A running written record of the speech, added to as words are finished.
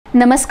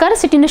नमस्कार,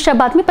 सिटी न्यूजच्या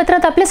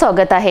बातमीपत्रात आपले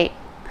स्वागत आहे।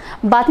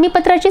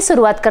 बातमीपत्राची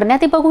सुरुवात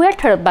करण्यात बघूया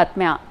ठळक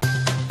बातम्या।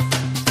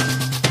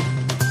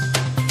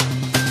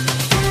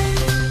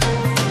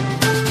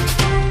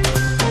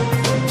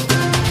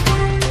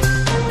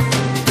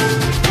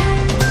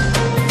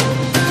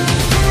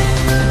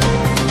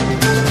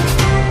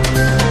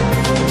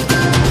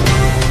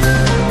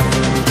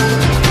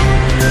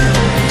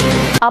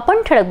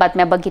 आपण ठळक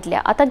बातम्या बघितल्या,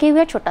 आता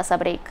घेऊया छोटासा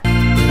ब्रेक।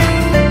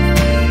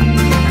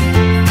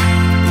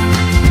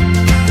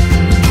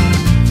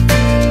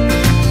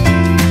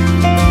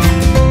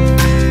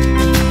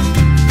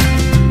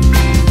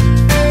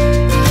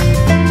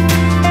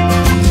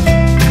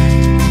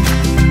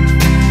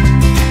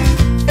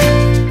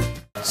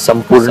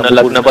 संपूर्ण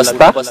लग्न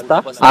बसता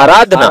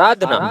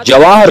आराधना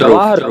जवाहर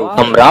रोड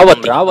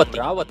अमरावती।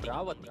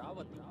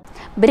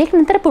 ब्रेक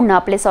नंतर पुन्हा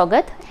आपले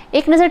स्वागत।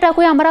 एक नजर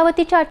टाकूया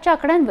अमरावतीच्या आजच्या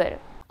आकड्यांवर।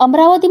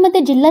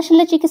 अमरावतीमध्ये जिल्हा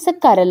शल्य चिकित्सक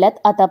कार्यालयात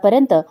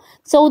आतापर्यंत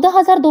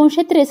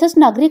 14,263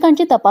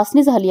 नागरिकांची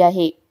तपासणी झाली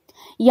आहे।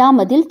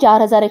 यामधील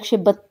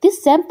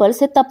 4,132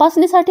 सॅम्पल्स हे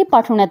तपासणीसाठी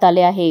पाठवण्यात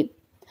आले आहे,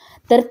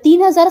 तर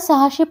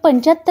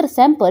 3,675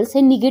 सॅम्पल्स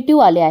हे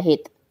निगेटिव्ह आले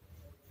आहेत।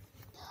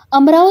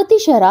 अमरावती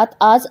शहरात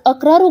आज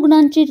 11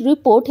 रुग्णांचे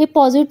रिपोर्ट हे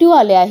पॉझिटिव्ह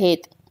आले आहेत।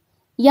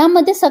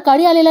 यामध्ये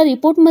सकाळी आलेल्या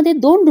रिपोर्टमध्ये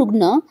 2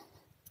 रुग्ण,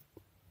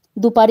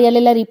 दुपारी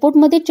आलेल्या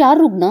रिपोर्टमध्ये 4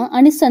 रुग्ण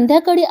आणि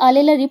संध्याकाळी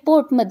आलेल्या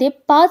रिपोर्टमध्ये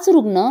 5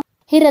 रुग्ण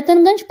हे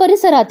रतनगंज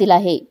परिसरातील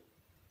आहे,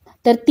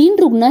 तर 3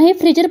 रुग्ण हे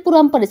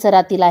फ्रेजरपुरम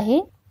परिसरातील आहे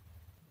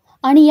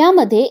आणि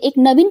यामध्ये एक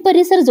नवीन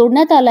परिसर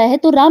जोडण्यात आला आहे,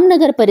 तो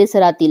रामनगर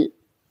परिसरातील।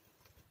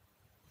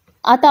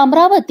 आता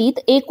अमरावतीत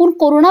एकूण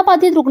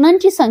कोरोनाबाधित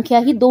रुग्णांची संख्या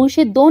ही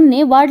 202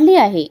 ने वाढली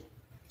आहे।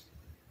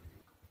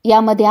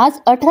 यामध्ये आज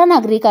 18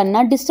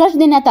 नागरिकांना डिस्चार्ज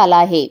देण्यात आला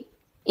आहे।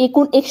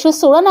 एकूण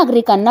 116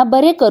 नागरिकांना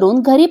बरे करून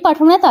घरी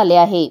पाठवण्यात आले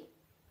आहे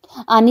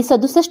आणि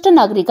 67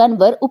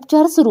 नागरिकांवर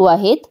उपचार सुरू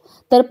आहेत,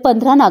 तर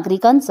 15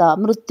 नागरिकांचा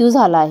मृत्यू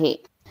झाला आहे।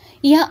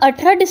 या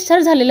 18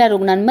 डिस्चार्ज झालेल्या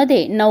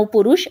रुग्णांमध्ये 9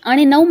 पुरुष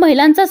आणि 9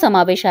 महिलांचा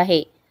समावेश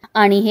आहे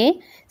आणि हे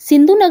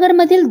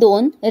सिंधुनगरमधील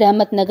 2,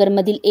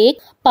 रहमतनगरमधील 1,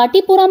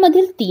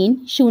 पाटीपुरामधील 3,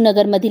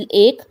 शिवनगरमधील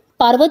 1,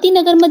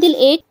 पार्वतीनगरमधील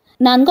 1,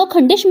 नांदगाव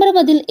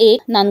खंडेश्वरमधील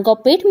 1, नांदगाव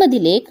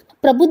पेठमधील 1,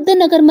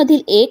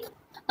 प्रबुद्धनगरमधील 1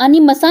 आणि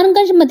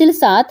मसानगंजमधील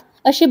 7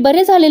 असे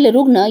बरे झालेले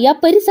रुग्ण या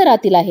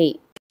परिसरातील आहे।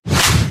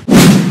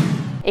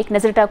 एक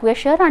नजर टाकूया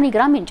शहर आणि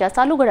ग्रामीणच्या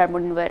चालू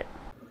घडामोडींवर।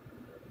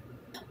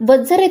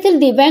 वज्झर येथील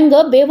दिव्यांग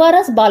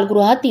बेवारस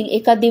बालगृहातील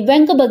एका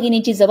दिव्यांग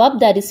भगिनीची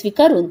जबाबदारी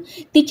स्वीकारून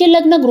तिचे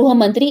लग्न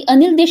गृहमंत्री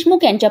अनिल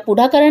देशमुख यांच्या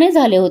पुढाकाराने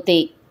झाले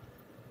होते।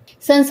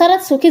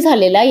 संसारात सुखी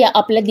झालेल्या या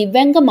आपल्या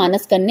दिव्यांग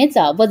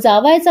मानसकन्येचा व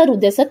जावयाचा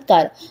हृदय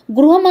सत्कार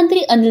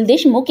गृहमंत्री अनिल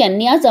देशमुख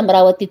यांनी आज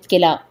अमरावतीत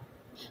केला।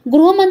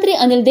 गृहमंत्री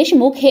अनिल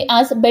देशमुख हे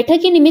आज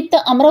बैठकीनिमित्त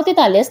अमरावतीत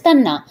आले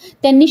असताना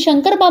त्यांनी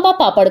शंकरबाबा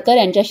पापडकर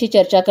यांच्याशी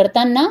चर्चा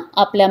करताना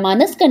आपल्या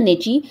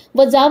मानसकन्येची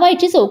व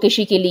जावयाची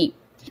चौकशी केली।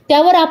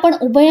 त्यावर आपण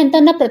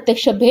उभयंतांना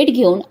प्रत्यक्ष भेट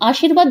घेऊन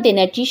आशीर्वाद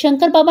देण्याची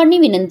शंकरबाबांनी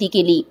विनंती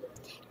केली।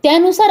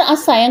 त्यानुसार आज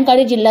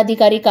सायंकाळी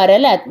जिल्हाधिकारी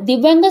कार्यालयात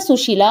दिव्यांग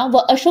सुशीला व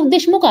अशोक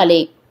देशमुख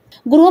आले।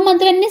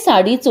 गृहमंत्र्यांनी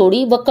साडी,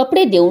 चोळी व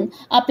कपडे देऊन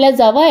आपल्या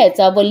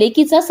जावयाचा व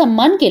लेकीचा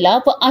सन्मान केला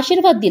व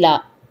आशीर्वाद दिला।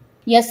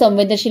 या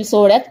संवेदनशील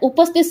सोहळ्यात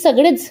उपस्थित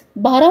सगळेच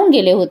भारावून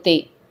गेले होते।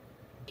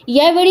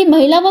 यावेळी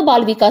महिला व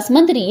बालविकास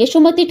मंत्री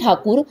यशोमती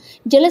ठाकूर,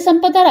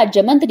 जलसंपदा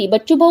राज्यमंत्री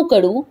बच्चूभाऊ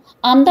कडू,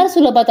 आमदार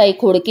सुलभाताई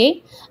खोडके,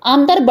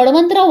 आमदार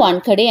बळवंतराव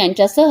वानखडे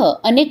यांच्यासह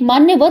अनेक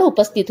मान्यवर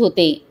उपस्थित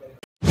होते।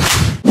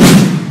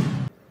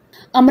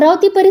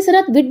 अमरावती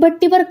परिसरात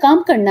वीटभट्टीवर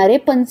काम करणारे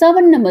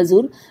 55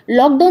 मजूर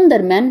लॉकडाऊन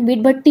दरम्यान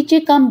वीटभट्टीचे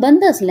काम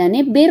बंद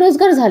असल्याने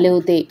बेरोजगार झाले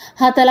होते।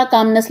 हाताला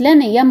काम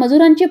नसल्याने या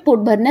मजुरांचे पोट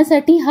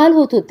भरण्यासाठी हाल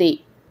होत होते।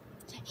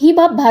 ही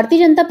बाब भारतीय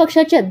जनता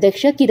पक्षाचे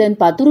अध्यक्ष किरण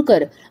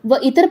पातुरकर व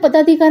इतर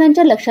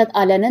पदाधिकाऱ्यांच्या लक्षात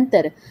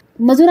आल्यानंतर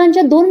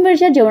मजुरांच्या 2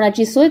 वेळच्या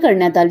जेवणाची सोय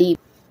करण्यात आली।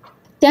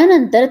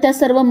 त्यानंतर त्या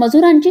सर्व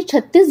मजुरांची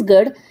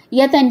छत्तीसगड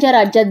या त्यांच्या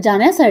राज्यात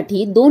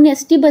जाण्यासाठी 2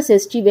 एसटी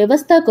बसेसची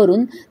व्यवस्था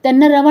करून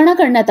त्यांना रवाना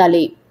करण्यात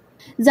आले।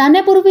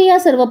 जाण्यापूर्वी या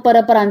सर्व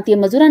परप्रांतीय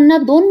मजुरांना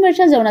 2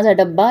 वेळच्या जेवणाचा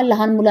डब्बा,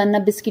 लहान मुलांना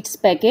बिस्किट्स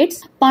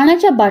पॅकेट्स,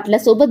 पाण्याच्या बाटल्या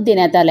सोबत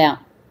देण्यात आल्या।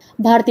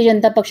 भारतीय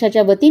जनता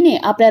पक्षाच्या वतीने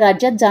आपल्या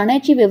राज्यात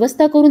जाण्याची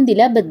व्यवस्था करून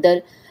दिल्याबद्दल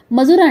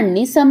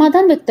मजुरांनी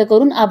समाधान व्यक्त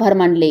करून आभार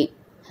मानले।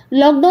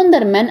 लॉकडाऊन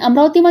दरम्यान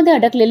अमरावतीमध्ये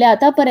अडकलेल्या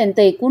आतापर्यंत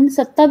एकूण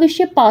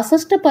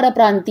 2765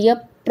 परप्रांतीय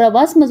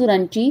प्रवास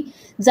मजुरांची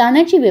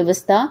जाण्याची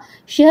व्यवस्था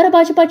शहर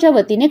भाजपाच्या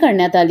वतीने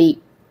करण्यात आली।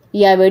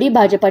 यावेळी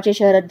भाजपाचे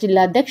शहर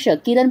जिल्हाध्यक्ष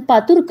किरण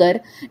पातुरकर,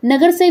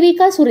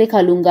 नगरसेविका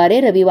सुरेखा लुंगारे,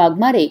 रवी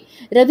वाघमारे,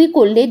 रवी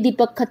कोल्हे,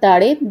 दीपक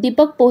खताळे,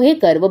 दीपक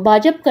पोहेकर व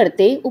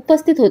भाजपकर्ते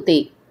उपस्थित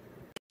होते।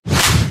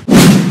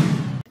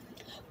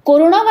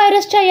 कोरोना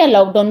व्हायरसच्या या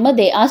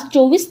लॉकडाऊनमध्ये आज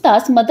 24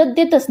 तास मदत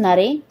देत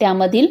असणारे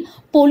त्यामधील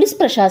पोलीस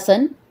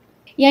प्रशासन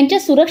यांच्या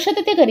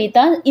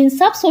सुरक्षिततेकरिता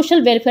इन्साफ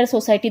सोशल वेलफेअर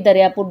सोसायटी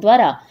दर्यापूर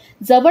द्वारा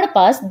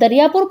जवळपास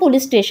Daryapur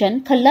police station,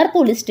 Khallar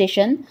police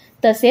station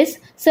तसेच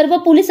सर्व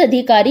पोलीस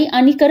अधिकारी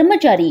आणि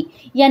कर्मचारी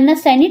यांना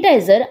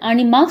सॅनिटायझर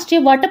आणि मास्कचे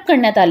वाटप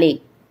करण्यात आले।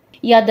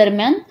 या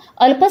दरम्यान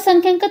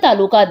अल्पसंख्याक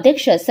तालुका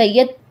अध्यक्ष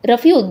सय्यद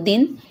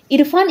रफीउद्दीन,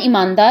 इरफान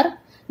इमानदार,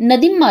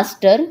 नदीम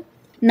मास्टर,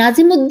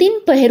 नाझिमुद्दीन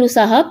पहेरू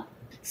साहब,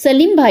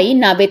 सलीम भाई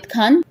नावेद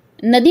खान,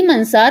 नदीम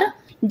अन्सार,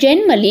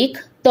 जैन मलिक,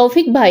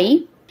 तौफिक भाई,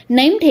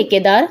 नईम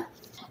ठेकेदार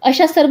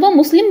अशा सर्व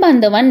मुस्लिम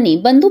बांधवांनी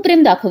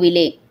बंधुप्रेम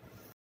दाखविले।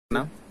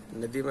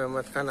 नदीम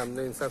अहमद खान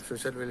हमने इंसाफ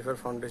सोशल वेलफेयर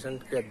फाउंडेशन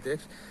के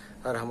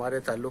अध्यक्ष और हमारे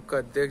ताल्लुक का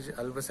अध्यक्ष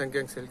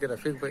अल्पसंख्यक सेल के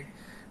रफीक भाई,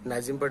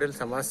 नाजिम पटेल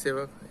समाज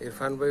सेवक,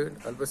 इरफान भाई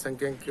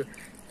अल्पसंख्यक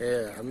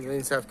हमने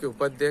इंसाफ के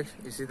उपाध्यक्ष,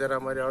 इसी तरह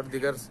हमारे और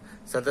दीगर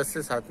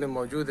सदस्य साथ में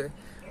मौजूद है।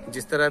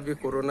 जिस तरह अभी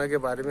कोरोना के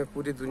बारे में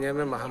पूरी दुनिया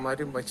में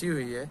महामारी मची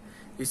हुई है,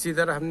 इसी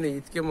तरह हमने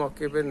ईद के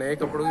मौके पर नए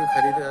कपड़ों की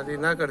खरीदारी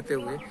न करते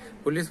हुए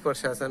पुलिस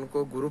प्रशासन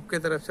को ग्रुप की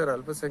तरफ से और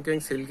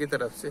अल्पसंख्यक सेल की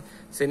तरफ से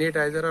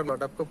सैनिटाइजर और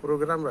वाटअप का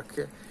प्रोग्राम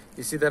रखे।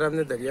 इसी तरह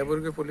हमने दरियापुर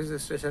के पुलिस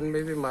स्टेशन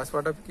में भी मास्क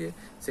वाटअप किए,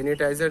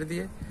 सैनिटाइजर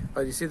दिए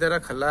और इसी तरह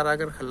खल्लार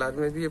आकर खल्लार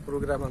में भी ये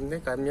प्रोग्राम हमने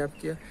कामयाब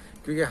किया।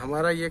 क्योंकि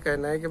हमारा ये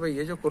कहना है कि भाई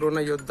ये जो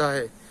कोरोना योद्धा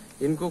है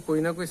इनको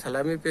कोई ना कोई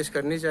सलामी पेश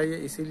करनी चाहिए।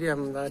 इसीलिए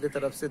हमारे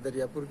तरफ से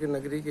दरियापुर की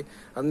नगरी की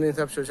हमने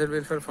इंसाफ सोशल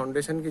वेलफेयर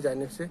फाउंडेशन की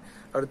जानिब से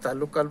और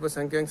ताल्लुक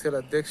अल्पसंख्यक सेल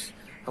अध्यक्ष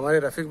हमारे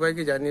रफीक भाई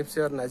की जानिब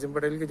से और नाजिम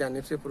पटेल की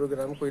जानिब से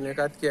प्रोग्राम को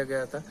इनेकाद किया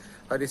गया था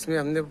और इसमें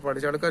हमने बढ़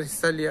चढ़कर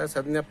हिस्सा लिया।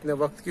 सबने अपने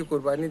वक्त की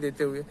कुर्बानी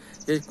देते हुए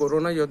ये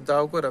कोरोना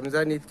योद्धाओं को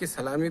रमजान ईद की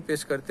सलामी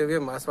पेश करते हुए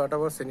मास्क वाटप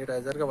और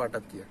सैनिटाइजर का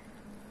वाटप किया।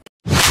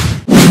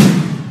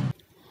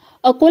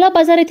 अकोला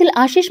बाजार येथील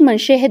आशिष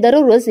मनशे हे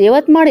दररोज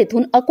यवतमाळ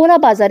येथून अकोला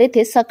बाजार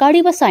येथे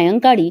सकाळी व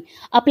सायंकाळी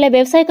आपल्या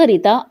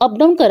व्यवसायाकरिता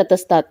अपडाऊन करत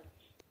असतात।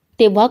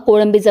 तेव्हा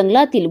कोळंबी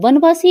जंगलातील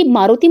वनवासी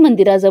मारुती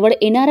मंदिराजवळ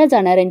येणाऱ्या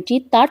जाणाऱ्यांची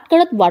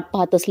ताटकळत वाट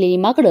पाहत असलेली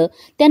माकडं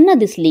त्यांना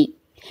दिसली।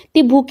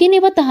 ती भुकीने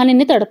व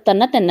तहानेने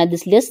तडपताना त्यांना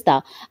दिसली असता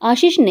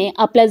आशिषने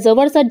आपल्या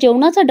जवळचा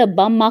जेवणाचा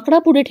डब्बा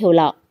माकडापुढे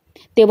ठेवला।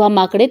 तेव्हा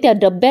माकडे त्या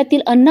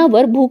डब्यातील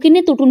अन्नावर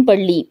भुकीने तुटून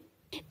पडली।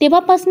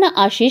 तेव्हापासून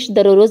आशिष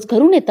दररोज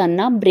घरून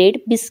येताना ब्रेड,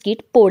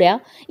 बिस्किट, पोळ्या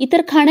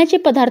इतर खाण्याचे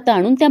पदार्थ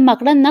आणून त्या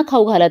माकडांना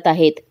खाऊ घालत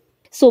आहेत।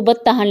 सोबत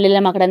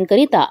तहानलेल्या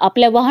माकडांकरिता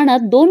आपल्या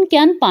वाहनात 2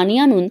 कॅन पाणी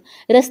आणून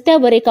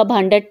रस्त्यावर एका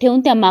भांड्यात ठेवून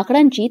त्या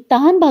माकडांची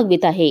तहान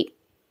भागवित आहे।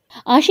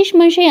 आशिष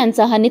मनशे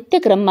यांचा हा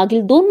नित्यक्रम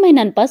मागील 2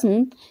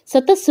 महिन्यांपासून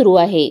सतत सुरू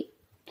आहे।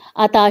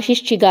 आता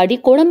आशिषची गाडी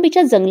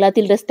कोळंबीच्या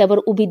जंगलातील रस्त्यावर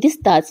उभी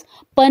दिसताच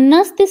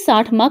 50 ते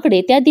 60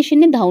 माकडे त्या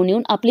दिशेने धावून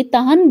येऊन आपली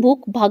तहान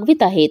भूक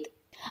भागवित आहेत।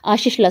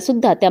 आशिषला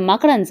सुद्धा त्या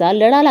माकडांचा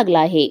लढा लागला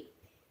आहे।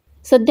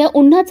 सध्या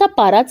उन्हाचा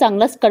पारा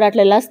चांगलाच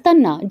कडाडलेला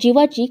असताना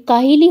जीवाची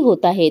काहिली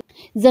होत आहे।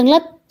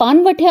 जंगलात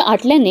पानवठे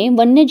आटल्याने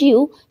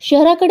वन्यजीव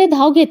शहराकडे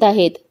धाव घेत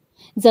आहेत।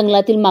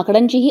 जंगलातील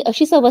माकडांचीही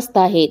अशीच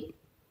अवस्था आहे।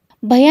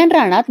 भयान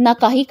रानात ना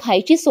काही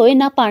खायची सोय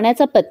ना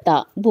पाण्याचा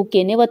पत्ता,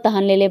 भुकेने व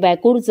तहानलेले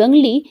व्याकुळ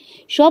जंगली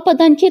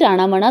श्वापदांची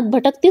राणामनात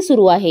भटकती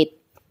सुरू आहेत।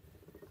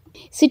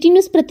 सिटी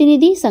न्यूज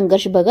प्रतिनिधी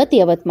संघर्ष भगत,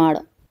 यवतमाळ।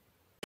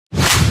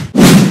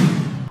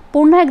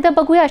 पुन्हा एकदा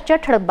बघूया आजच्या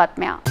ठळक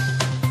बातम्या।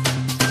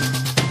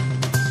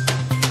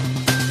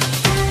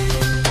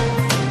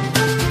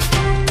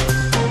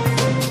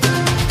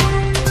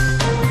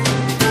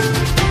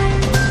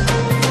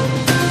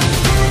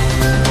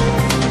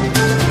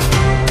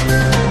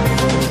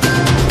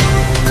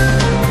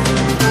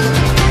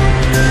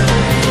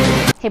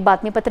 हे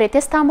बातमीपत्र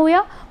येथेच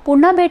थांबूया।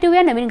 पुन्हा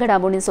भेटूया नवीन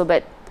घडामोडींसोबत।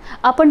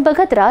 आपण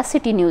बघत राहा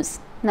सिटी न्यूज।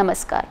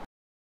 नमस्कार।